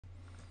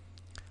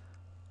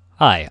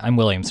Hi, I'm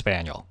William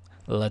Spaniel.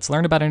 Let's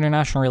learn about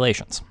international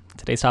relations.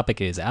 Today's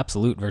topic is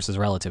absolute versus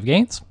relative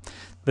gains.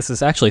 This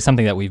is actually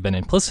something that we've been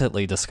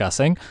implicitly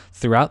discussing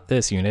throughout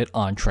this unit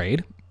on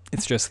trade.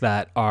 It's just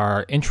that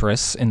our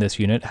interests in this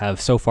unit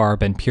have so far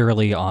been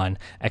purely on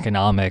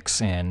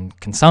economics and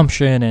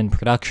consumption and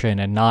production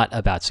and not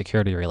about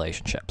security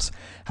relationships.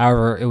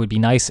 However, it would be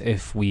nice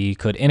if we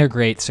could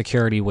integrate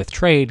security with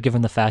trade,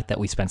 given the fact that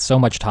we spent so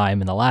much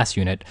time in the last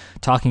unit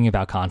talking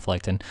about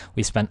conflict, and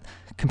we spent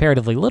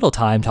comparatively little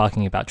time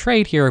talking about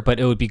trade here, but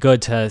it would be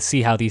good to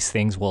see how these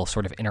things will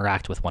sort of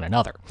interact with one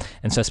another.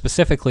 And so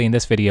specifically in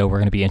this video, we're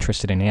going to be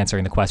interested in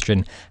answering the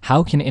question,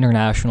 how can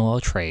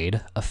international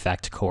trade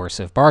affect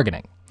coercive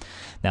bargaining?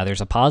 Now,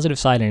 there's a positive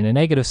side and a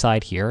negative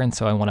side here, and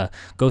so I want to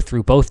go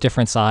through both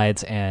different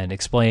sides and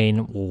explain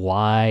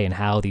why and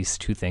how these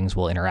two things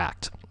will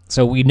interact.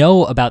 So we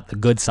know about the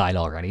good side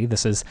already.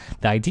 This is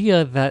the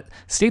idea that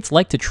states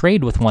like to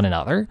trade with one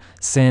another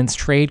since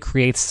trade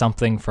creates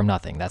something from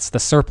nothing. That's the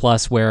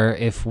surplus, where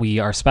if we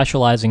are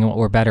specializing in what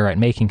we're better at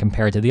making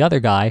compared to the other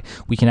guy,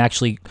 we can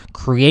actually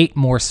create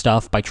more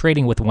stuff by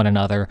trading with one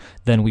another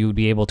than we would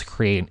be able to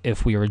create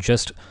if we were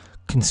just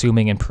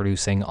consuming and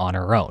producing on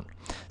our own.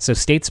 So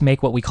states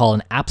make what we call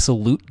an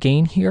absolute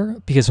gain here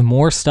because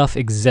more stuff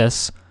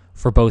exists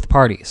for both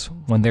parties.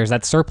 When there's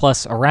that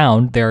surplus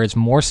around, there is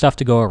more stuff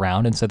to go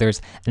around, and so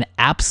there's in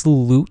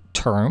absolute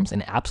terms,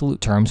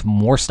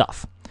 more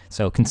stuff.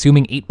 So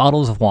consuming 8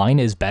 bottles of wine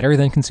is better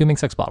than consuming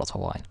 6 bottles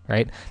of wine,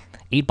 right?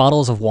 8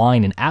 bottles of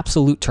wine in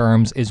absolute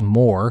terms is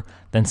more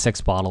than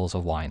 6 bottles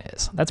of wine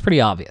is. That's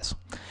pretty obvious.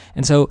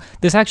 And so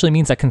this actually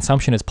means that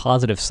consumption is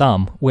positive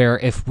sum, where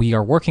if we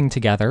are working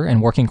together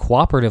and working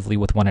cooperatively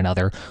with one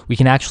another, we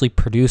can actually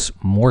produce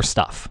more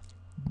stuff.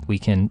 We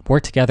can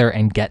work together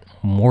and get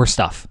more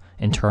stuff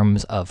in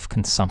terms of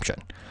consumption.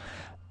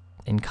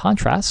 In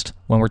contrast,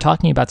 when we're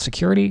talking about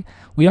security,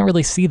 we don't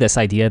really see this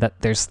idea that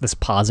there's this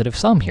positive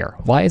sum here.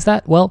 Why is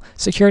that? Well,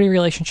 security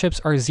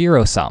relationships are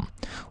zero sum.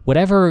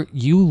 Whatever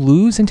you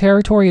lose in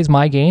territory is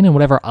my gain, and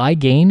whatever I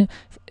gain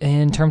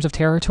in terms of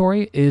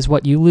territory is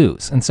what you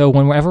lose. And so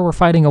whenever we're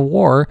fighting a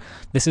war,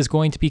 this is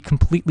going to be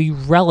completely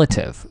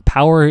relative.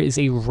 Power is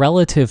a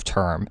relative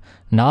term,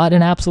 not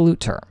an absolute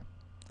term.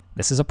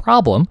 This is a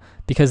problem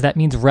because that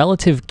means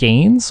relative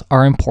gains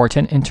are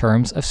important in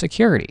terms of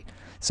security.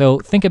 So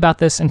think about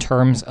this in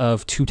terms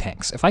of 2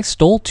 tanks. If I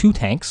stole 2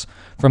 tanks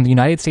from the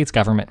United States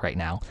government right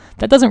now,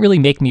 that doesn't really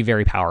make me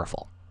very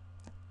powerful.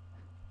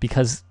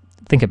 Because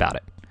think about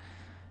it.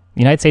 The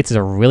United States is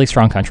a really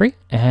strong country,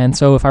 and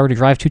so if I were to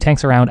drive 2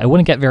 tanks around, I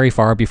wouldn't get very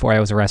far before I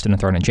was arrested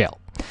and thrown in jail.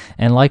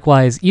 And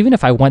likewise, even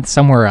if I went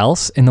somewhere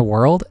else in the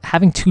world,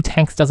 having 2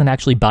 tanks doesn't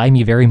actually buy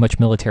me very much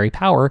military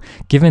power,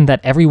 given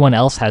that everyone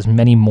else has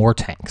many more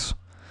tanks.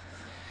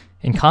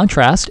 In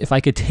contrast, if I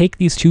could take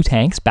these 2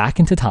 tanks back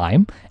into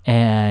time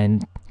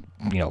and,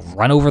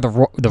 run over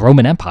the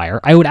Roman Empire,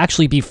 I would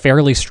actually be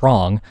fairly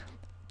strong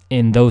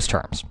in those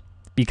terms,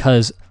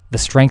 because the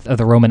strength of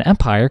the Roman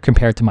Empire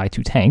compared to my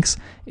 2 tanks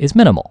is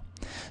minimal.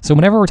 So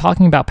whenever we're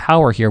talking about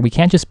power here, we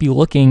can't just be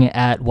looking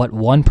at what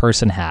one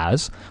person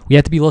has. We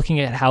have to be looking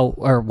at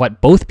what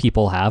both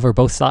people have or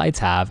both sides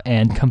have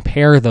and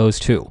compare those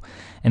two.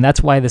 And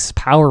that's why this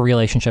power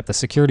relationship, the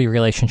security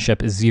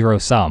relationship, is zero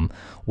sum.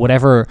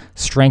 Whatever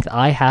strength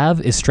I have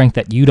is strength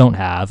that you don't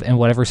have, and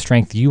whatever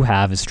strength you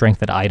have is strength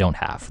that I don't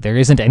have. There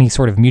isn't any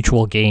sort of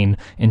mutual gain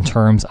in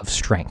terms of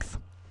strength.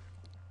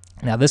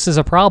 Now, this is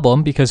a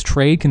problem because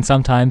trade can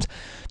sometimes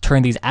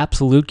turn these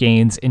absolute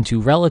gains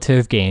into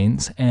relative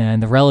gains,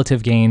 and the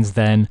relative gains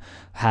then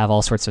have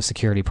all sorts of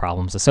security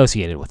problems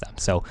associated with them.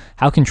 So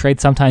how can trade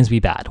sometimes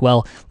be bad?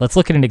 Well, let's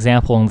look at an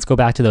example, and let's go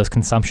back to those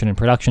consumption and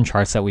production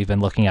charts that we've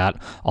been looking at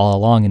all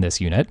along in this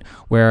unit,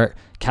 where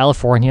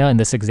California, in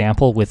this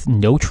example, with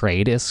no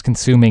trade, is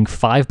consuming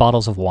 5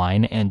 bottles of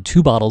wine and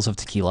 2 bottles of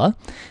tequila,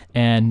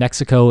 and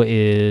Mexico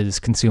is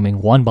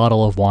consuming 1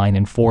 bottle of wine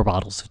and 4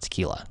 bottles of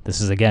tequila.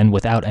 This is, again,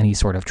 without any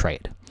sort of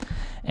trade.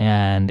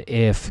 And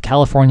if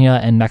California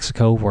and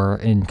Mexico were,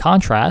 in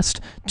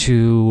contrast,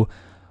 to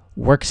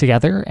work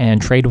together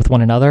and trade with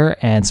one another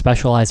and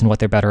specialize in what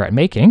they're better at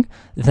making,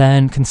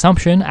 then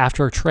consumption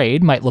after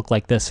trade might look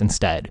like this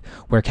instead,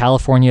 where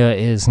California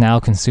is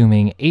now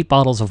consuming 8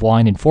 bottles of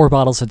wine and 4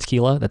 bottles of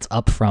tequila. That's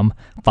up from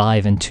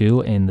 5 and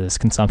 2 in this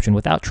consumption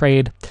without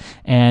trade.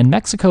 And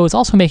Mexico is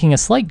also making a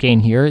slight gain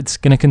here. It's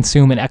going to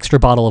consume an extra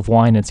bottle of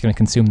wine, and it's going to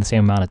consume the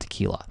same amount of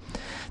tequila.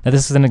 Now,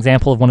 this is an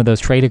example of one of those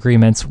trade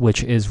agreements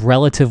which is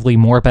relatively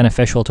more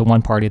beneficial to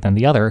one party than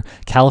the other.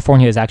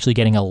 California is actually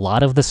getting a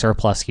lot of the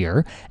surplus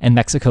here, and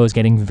Mexico is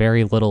getting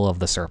very little of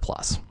the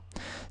surplus.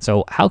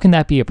 So how can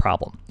that be a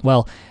problem?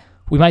 Well,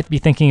 we might be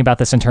thinking about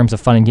this in terms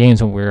of fun and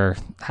games when we're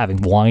having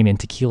wine and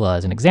tequila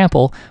as an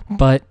example,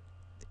 but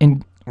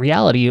in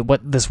reality,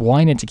 what this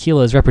wine and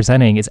tequila is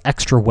representing is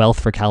extra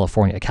wealth for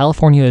California.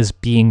 California is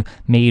being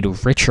made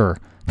richer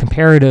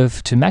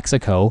comparative to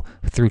Mexico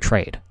through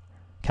trade.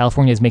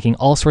 California is making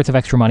all sorts of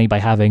extra money by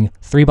having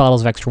 3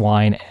 bottles of extra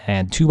wine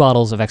and 2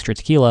 bottles of extra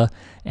tequila,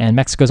 and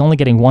Mexico's only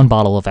getting 1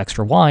 bottle of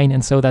extra wine,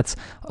 and so that's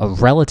a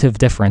relative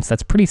difference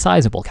that's pretty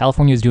sizable.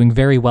 California is doing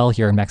very well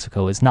here, and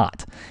Mexico is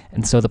not.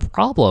 And so the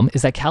problem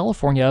is that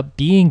California,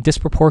 being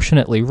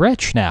disproportionately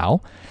rich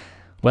now,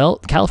 well,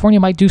 California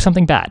might do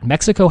something bad.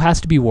 Mexico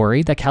has to be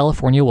worried that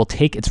California will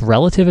take its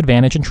relative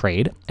advantage in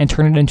trade and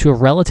turn it into a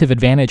relative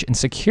advantage in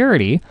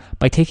security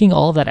by taking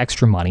all of that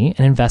extra money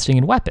and investing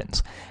in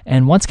weapons.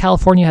 And once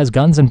California has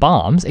guns and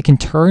bombs, it can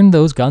turn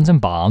those guns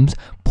and bombs,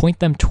 point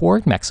them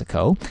toward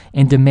Mexico,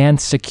 and demand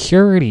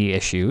security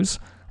issues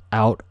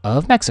out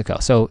of Mexico.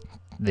 So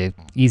the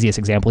easiest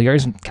example here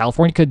is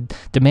California could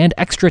demand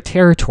extra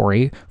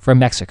territory from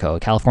Mexico.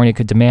 California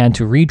could demand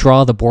to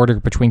redraw the border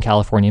between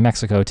California and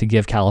Mexico to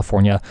give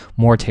California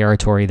more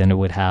territory than it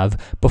would have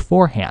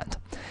beforehand.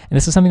 And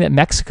this is something that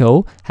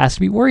Mexico has to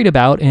be worried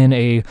about in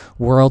a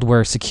world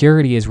where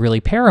security is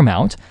really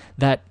paramount,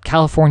 that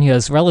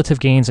California's relative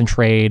gains in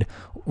trade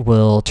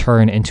will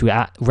turn into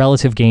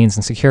relative gains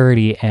in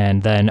security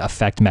and then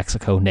affect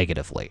Mexico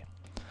negatively.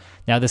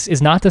 Now, this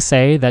is not to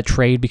say that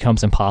trade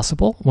becomes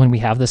impossible when we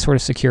have this sort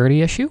of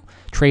security issue.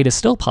 Trade is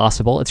still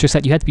possible. It's just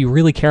that you have to be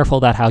really careful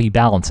about how you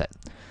balance it.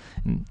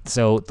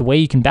 So the way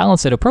you can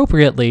balance it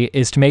appropriately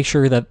is to make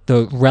sure that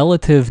the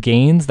relative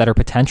gains that are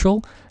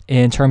potential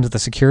in terms of the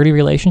security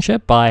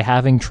relationship by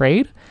having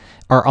trade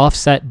are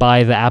offset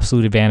by the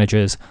absolute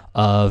advantages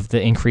of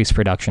the increased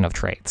production of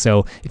trade.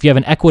 So if you have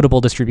an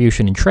equitable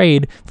distribution in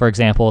trade, for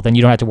example, then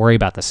you don't have to worry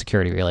about the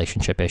security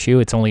relationship issue.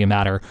 It's only a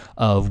matter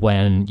of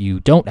when you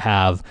don't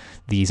have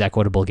these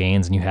equitable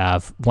gains and you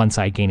have one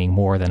side gaining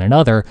more than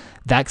another,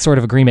 that sort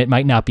of agreement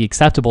might not be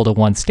acceptable to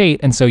one state,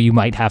 and so you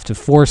might have to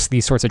force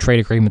these sorts of trade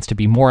agreements to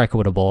be more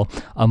equitable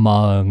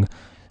among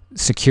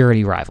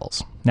security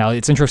rivals. Now,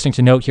 it's interesting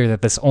to note here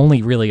that this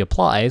only really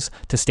applies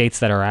to states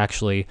that are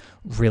actually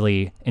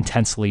really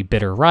intensely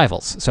bitter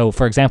rivals. So,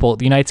 for example,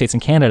 the United States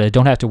and Canada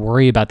don't have to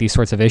worry about these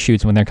sorts of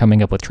issues when they're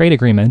coming up with trade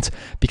agreements,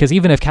 because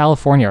even if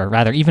California, or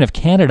rather, even if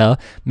Canada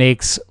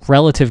makes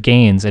relative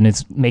gains and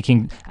is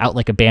making out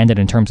like a bandit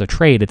in terms of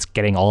trade, it's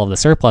getting all of the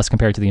surplus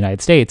compared to the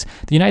United States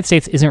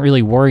isn't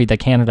really worried that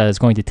Canada is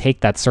going to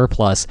take that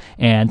surplus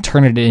and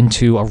turn it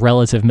into a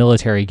relative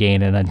military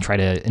gain and then try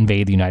to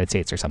invade the United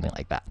States or something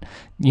like that.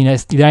 The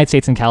United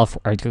States and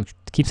California, I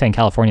keep saying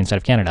California instead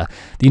of Canada.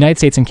 The United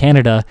States and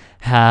Canada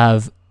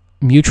have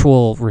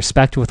mutual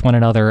respect with one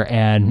another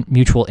and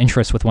mutual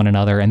interest with one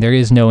another, and there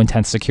is no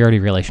intense security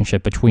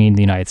relationship between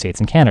the United States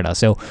and Canada.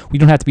 So we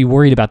don't have to be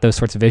worried about those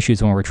sorts of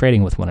issues when we're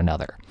trading with one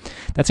another.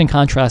 That's in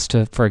contrast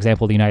to, for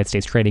example, the United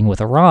States trading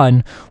with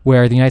Iran,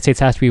 where the United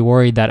States has to be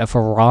worried that if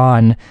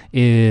Iran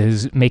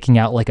is making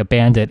out like a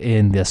bandit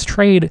in this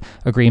trade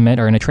agreement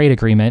or in a trade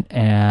agreement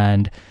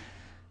and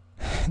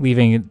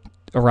leaving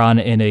Iran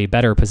in a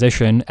better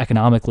position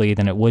economically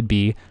than it would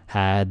be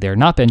had there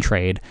not been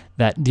trade,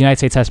 that the United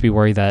States has to be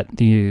worried that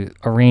the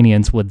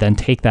Iranians would then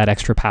take that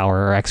extra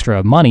power or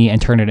extra money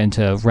and turn it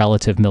into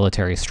relative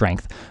military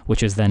strength,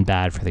 which is then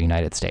bad for the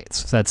United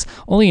States. So that's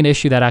only an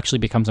issue that actually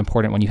becomes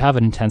important when you have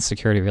an intense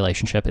security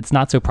relationship. It's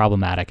not so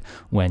problematic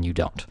when you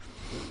don't.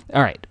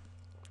 All right,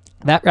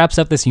 that wraps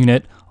up this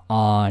unit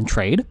on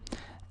trade.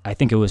 I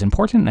think it was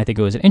important, and I think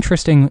it was an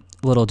interesting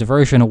little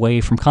diversion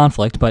away from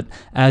conflict, but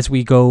as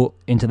we go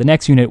into the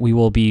next unit, we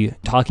will be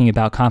talking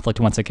about conflict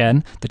once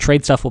again. The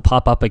trade stuff will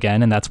pop up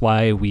again, and that's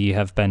why we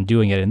have been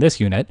doing it in this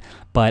unit,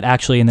 but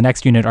actually in the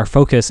next unit, our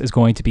focus is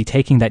going to be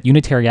taking that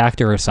unitary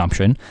actor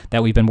assumption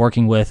that we've been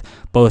working with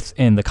both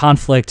in the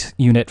conflict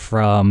unit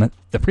from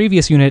the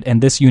previous unit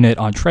and this unit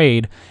on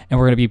trade, and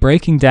we're going to be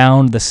breaking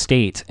down the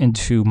state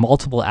into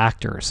multiple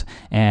actors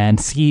and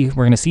we're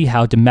going to see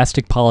how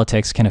domestic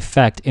politics can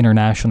affect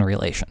international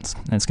relations.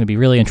 And it's going to be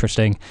really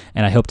interesting,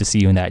 and I hope to see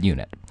you in that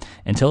unit.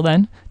 Until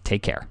then,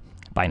 take care.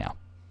 Bye now.